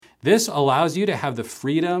This allows you to have the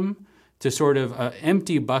freedom to sort of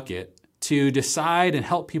empty bucket to decide and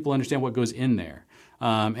help people understand what goes in there.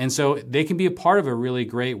 And so they can be a part of a really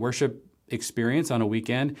great worship experience on a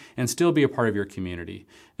weekend and still be a part of your community.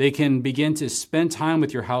 They can begin to spend time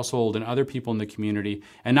with your household and other people in the community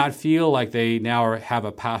and not feel like they now have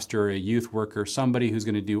a pastor, a youth worker, somebody who's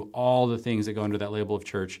going to do all the things that go under that label of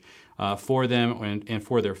church for them and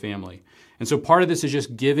for their family. And so part of this is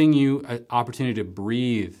just giving you an opportunity to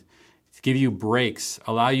breathe, to give you breaks,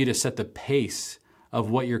 allow you to set the pace of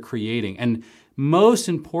what you're creating. And most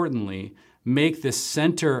importantly, make the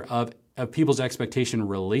center of people's expectation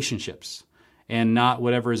relationships and not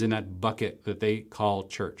whatever is in that bucket that they call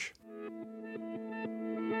church.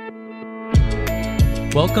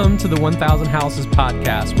 Welcome to the 1000 Houses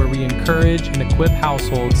podcast, where we encourage and equip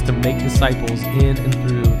households to make disciples in and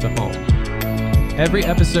through the home. Every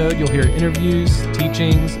episode, you'll hear interviews,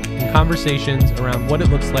 teachings, and conversations around what it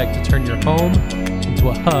looks like to turn your home into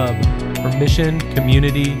a hub for mission,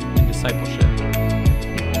 community, and discipleship.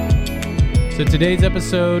 So today's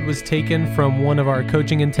episode was taken from one of our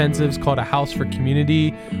coaching intensives called A House for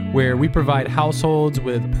Community, where we provide households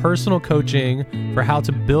with personal coaching for how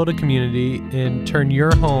to build a community and turn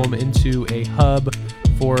your home into a hub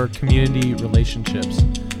for community relationships.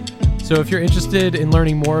 So if you're interested in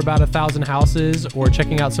learning more about 1000 Houses or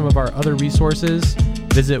checking out some of our other resources,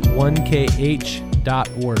 visit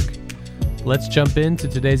 1kh.org. Let's jump into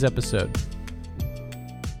today's episode.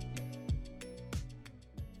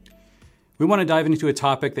 We want to dive into a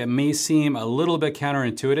topic that may seem a little bit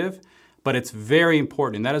counterintuitive, but it's very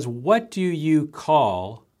important. And that is, what do you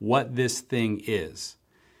call what this thing is?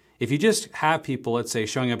 If you just have people, let's say,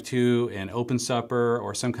 showing up to an open supper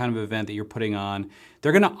or some kind of event that you're putting on,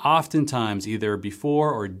 they're going to oftentimes, either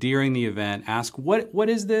before or during the event, ask, what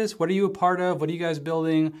is this? What are you a part of? What are you guys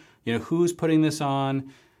building? Who's putting this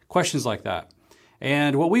on? Questions like that.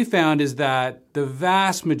 And what we found is that the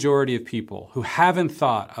vast majority of people who haven't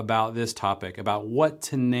thought about this topic, about what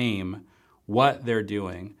to name what they're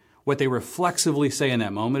doing, what they reflexively say in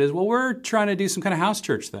that moment is, well, we're trying to do some kind of house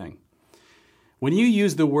church thing. When you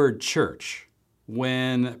use the word church,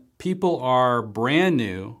 when people are brand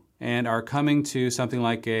new and are coming to something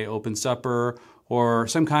like a open supper or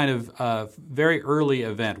some kind of very early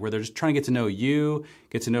event where they're just trying to get to know you,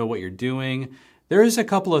 get to know what you're doing, there is a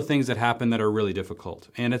couple of things that happen that are really difficult,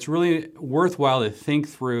 and it's really worthwhile to think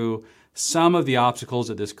through some of the obstacles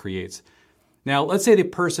that this creates. Now, let's say the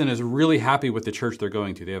person is really happy with the church they're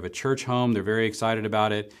going to. They have a church home, they're very excited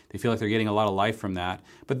about it, they feel like they're getting a lot of life from that,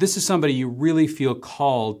 but this is somebody you really feel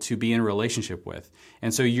called to be in a relationship with.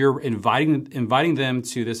 And so you're inviting them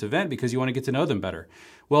to this event because you want to get to know them better.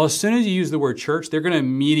 Well, as soon as you use the word church, they're going to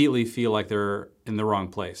immediately feel like they're in the wrong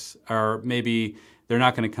place, or maybe they're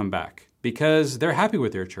not going to come back, because they're happy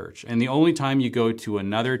with their church. And the only time you go to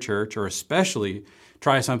another church, or especially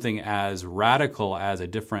try something as radical as a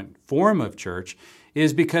different form of church,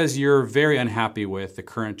 is because you're very unhappy with the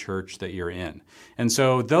current church that you're in. And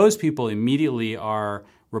so those people immediately are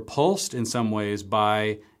repulsed in some ways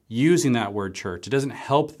by using that word church. It doesn't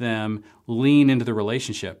help them lean into the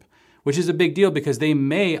relationship, which is a big deal because they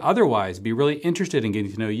may otherwise be really interested in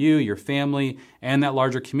getting to know you, your family, and that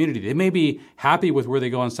larger community. They may be happy with where they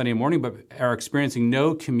go on Sunday morning, but are experiencing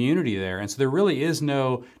no community there. And so there really is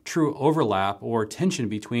no true overlap or tension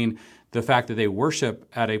between the fact that they worship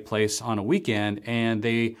at a place on a weekend and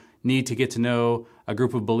they need to get to know a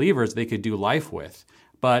group of believers they could do life with.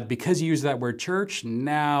 But because you use that word church,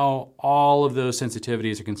 now all of those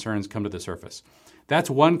sensitivities or concerns come to the surface. That's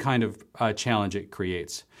one kind of challenge it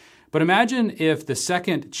creates. But imagine if the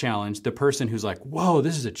second challenge, the person who's like, whoa,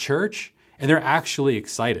 this is a church, and they're actually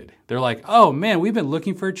excited. They're like, oh man, we've been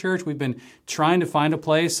looking for a church. We've been trying to find a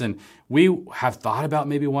place, and we have thought about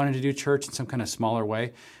maybe wanting to do church in some kind of smaller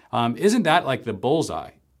way. Isn't that like the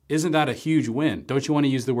bullseye? Isn't that a huge win? Don't you want to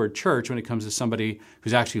use the word church when it comes to somebody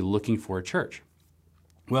who's actually looking for a church?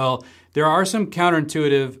 Well, there are some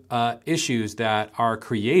counterintuitive issues that are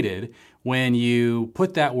created when you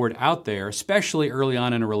put that word out there, especially early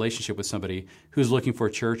on in a relationship with somebody who's looking for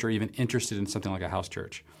a church or even interested in something like a house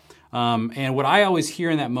church. And what I always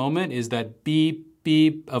hear in that moment is that beep,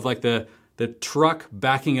 beep of like the truck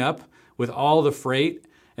backing up with all the freight,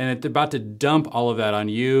 and it's about to dump all of that on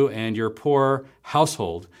you and your poor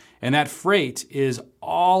household. And that freight is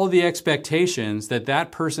all the expectations that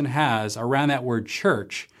that person has around that word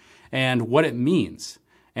church and what it means.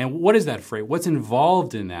 And what is that freight? What's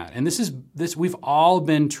involved in that? And this we've all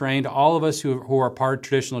been trained, all of us who are part of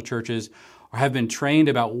traditional churches have been trained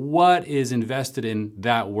about what is invested in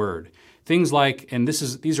that word. Things like, and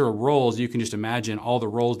these are roles, you can just imagine all the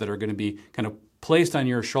roles that are going to be kind of placed on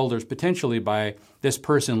your shoulders potentially by this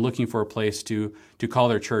person looking for a place to call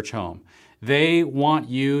their church home. They want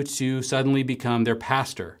you to suddenly become their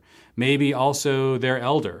pastor, maybe also their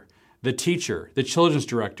elder, the teacher, the children's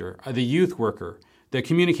director, the youth worker, the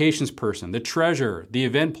communications person, the treasurer, the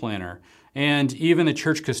event planner, and even the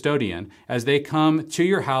church custodian, as they come to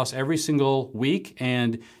your house every single week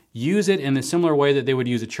and use it in a similar way that they would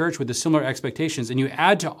use a church with the similar expectations. And you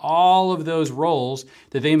add to all of those roles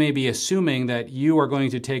that they may be assuming that you are going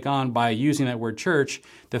to take on by using that word church,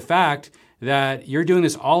 the fact that you're doing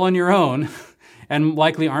this all on your own and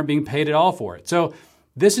likely aren't being paid at all for it. So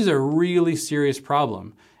this is a really serious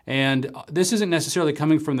problem. And this isn't necessarily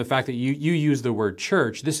coming from the fact that you use the word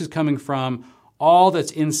church. This is coming from all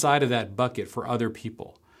that's inside of that bucket for other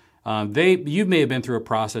people. You may have been through a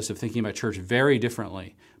process of thinking about church very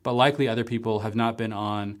differently, but likely other people have not been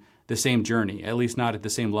on the same journey, at least not at the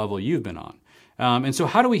same level you've been on. And so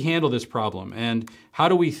how do we handle this problem? And how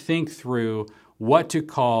do we think through what to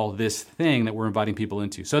call this thing that we're inviting people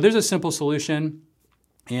into? So there's a simple solution.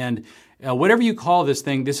 And whatever you call this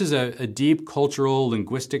thing, this is a deep cultural,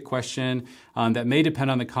 linguistic question that may depend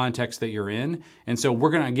on the context that you're in. And so we're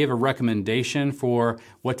going to give a recommendation for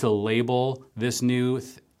what to label this new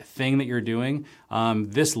thing that you're doing.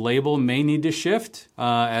 This label may need to shift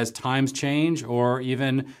as times change or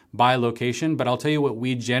even by location, but I'll tell you what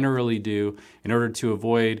we generally do in order to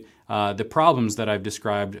avoid the problems that I've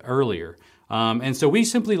described earlier. And so we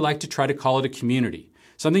simply like to try to call it a community.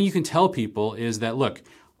 Something you can tell people is that, look,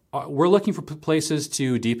 we're looking for places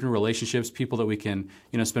to deepen relationships, people that we can,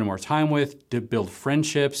 spend more time with, to build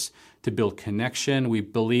friendships, to build connection. We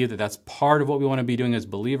believe that that's part of what we want to be doing as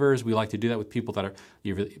believers. We like to do that with people that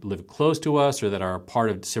either live close to us or that are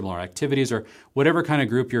part of similar activities or whatever kind of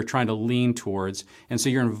group you're trying to lean towards. And so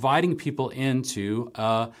you're inviting people into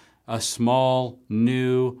a small,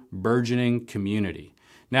 new, burgeoning community.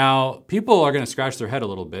 Now, people are going to scratch their head a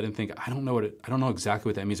little bit and think, I don't know exactly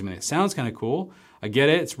what that means. I mean, it sounds kind of cool. I get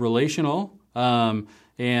it. It's relational.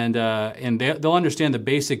 And they'll understand the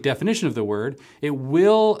basic definition of the word. It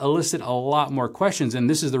will elicit a lot more questions. And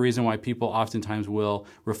this is the reason why people oftentimes will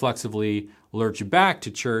reflexively lurch back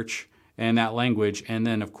to church and that language, and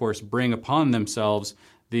then, of course, bring upon themselves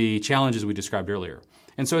the challenges we described earlier.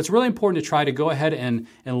 And so it's really important to try to go ahead and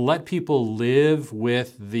let people live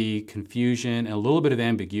with the confusion and a little bit of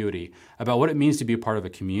ambiguity about what it means to be a part of a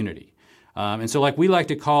community. And so we like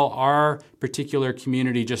to call our particular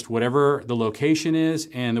community just whatever the location is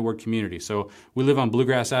and the word community. So we live on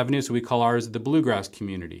Bluegrass Avenue, so we call ours the Bluegrass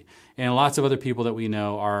community. And lots of other people that we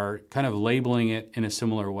know are kind of labeling it in a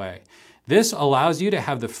similar way. This allows you to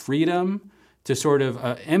have the freedom to sort of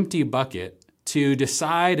empty bucket to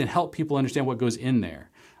decide and help people understand what goes in there.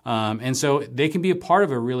 And so they can be a part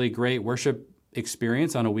of a really great worship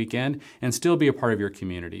experience on a weekend and still be a part of your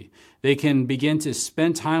community. They can begin to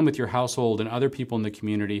spend time with your household and other people in the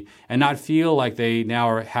community and not feel like they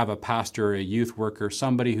now have a pastor, a youth worker,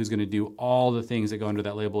 somebody who's going to do all the things that go under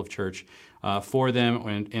that label of church for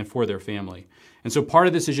them and for their family. And so part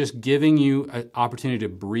of this is just giving you an opportunity to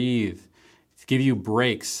breathe, to give you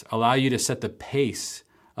breaks, allow you to set the pace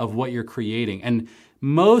of what you're creating. And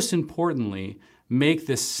most importantly, make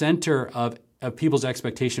the center of people's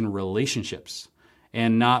expectation relationships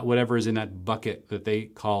and not whatever is in that bucket that they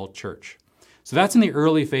call church. So that's in the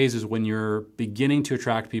early phases when you're beginning to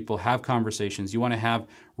attract people, have conversations. You want to have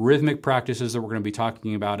rhythmic practices that we're going to be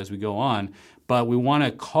talking about as we go on, but we want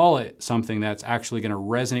to call it something that's actually going to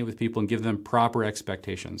resonate with people and give them proper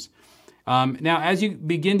expectations. Now, as you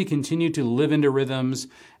begin to continue to live into rhythms,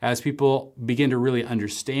 as people begin to really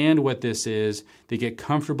understand what this is, they get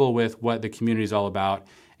comfortable with what the community is all about.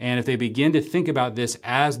 And if they begin to think about this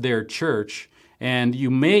as their church, and you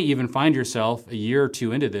may even find yourself a year or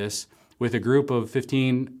two into this with a group of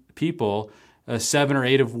 15 people, 7 or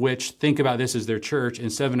 8 of which think about this as their church,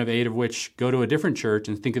 and 7 of 8 of which go to a different church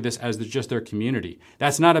and think of this as just their community.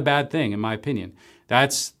 That's not a bad thing, in my opinion.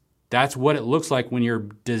 That's what it looks like when you're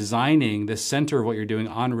designing the center of what you're doing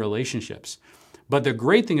on relationships. But the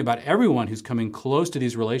great thing about everyone who's coming close to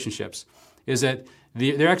these relationships is that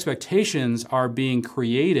their expectations are being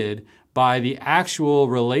created by the actual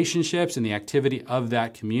relationships and the activity of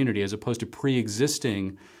that community, as opposed to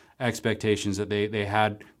pre-existing expectations that they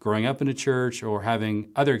had growing up in a church or having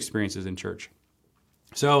other experiences in church.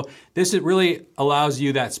 So this really allows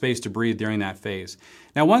you that space to breathe during that phase.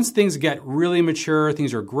 Now, once things get really mature,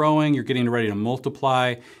 things are growing, you're getting ready to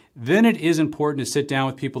multiply, then it is important to sit down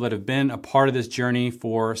with people that have been a part of this journey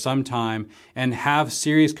for some time and have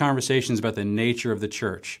serious conversations about the nature of the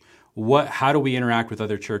church. How do we interact with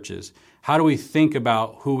other churches? How do we think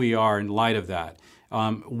about who we are in light of that?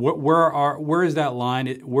 Where is that line?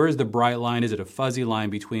 Where is the bright line? Is it a fuzzy line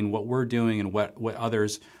between what we're doing and what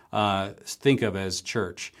others think of as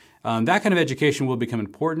church? That kind of education will become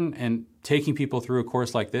important, and taking people through a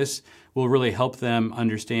course like this will really help them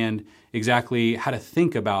understand exactly how to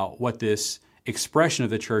think about what this expression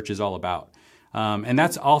of the church is all about. And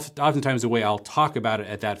that's oftentimes the way I'll talk about it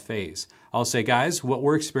at that phase. I'll say, guys, what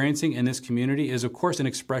we're experiencing in this community is, of course, an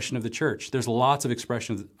expression of the church. There's lots of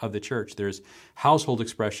expressions of the church. There's household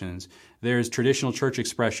expressions. There's traditional church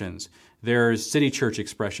expressions. There's city church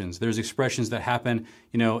expressions. There's expressions that happen,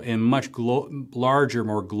 in much larger,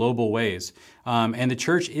 more global ways. And the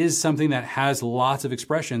church is something that has lots of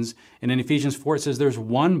expressions. And in Ephesians 4, it says there's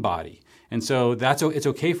one body. And so it's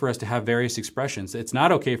okay for us to have various expressions. It's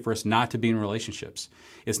not okay for us not to be in relationships.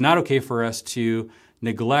 It's not okay for us to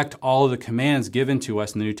neglect all of the commands given to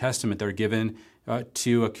us in the New Testament that are given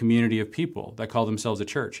to a community of people that call themselves a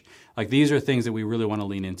church. Like, these are things that we really want to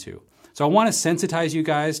lean into. So I want to sensitize you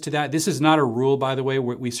guys to that. This is not a rule, by the way.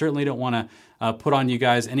 We certainly don't want to put on you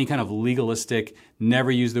guys any kind of legalistic, never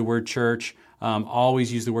use the word church,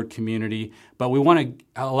 always use the word community. But we want to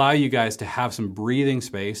allow you guys to have some breathing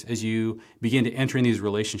space as you begin to enter in these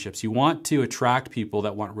relationships. You want to attract people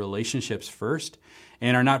that want relationships first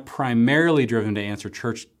and are not primarily driven to answer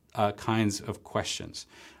church kinds of questions.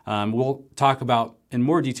 We'll talk about in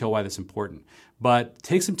more detail why that's important. But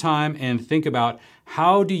take some time and think about,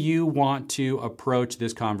 how do you want to approach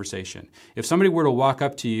this conversation? If somebody were to walk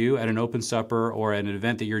up to you at an open supper or at an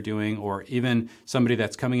event that you're doing, or even somebody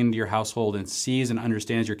that's coming into your household and sees and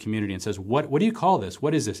understands your community and says, what do you call this?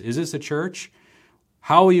 What is this? Is this a church?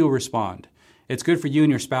 How will you respond? It's good for you and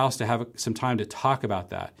your spouse to have some time to talk about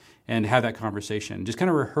that and have that conversation. Just kind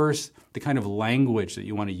of rehearse the kind of language that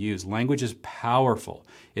you want to use. Language is powerful.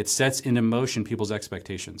 It sets into motion people's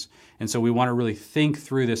expectations. And so we want to really think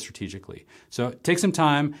through this strategically. So take some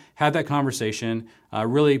time, have that conversation,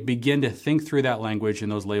 really begin to think through that language and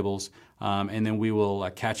those labels, and then we will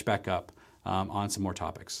catch back up on some more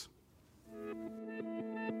topics.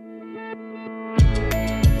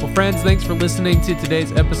 Well, friends, thanks for listening to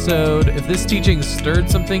today's episode. If this teaching stirred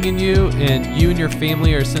something in you and you and your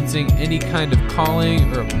family are sensing any kind of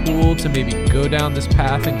calling or a pull to maybe go down this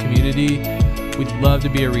path in community, we'd love to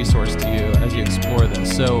be a resource to you as you explore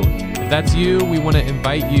this. So if that's you, we want to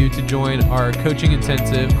invite you to join our coaching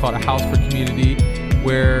intensive called A House for Community,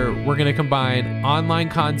 where we're going to combine online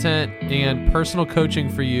content and personal coaching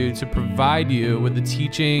for you to provide you with the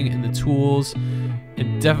teaching and the tools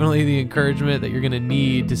and definitely the encouragement that you're going to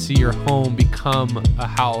need to see your home become a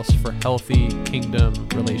house for healthy kingdom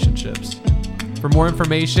relationships. For more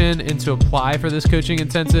information and to apply for this coaching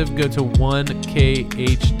intensive, go to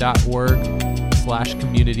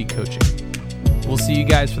 1kh.org/community coaching. We'll see you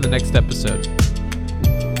guys for the next episode.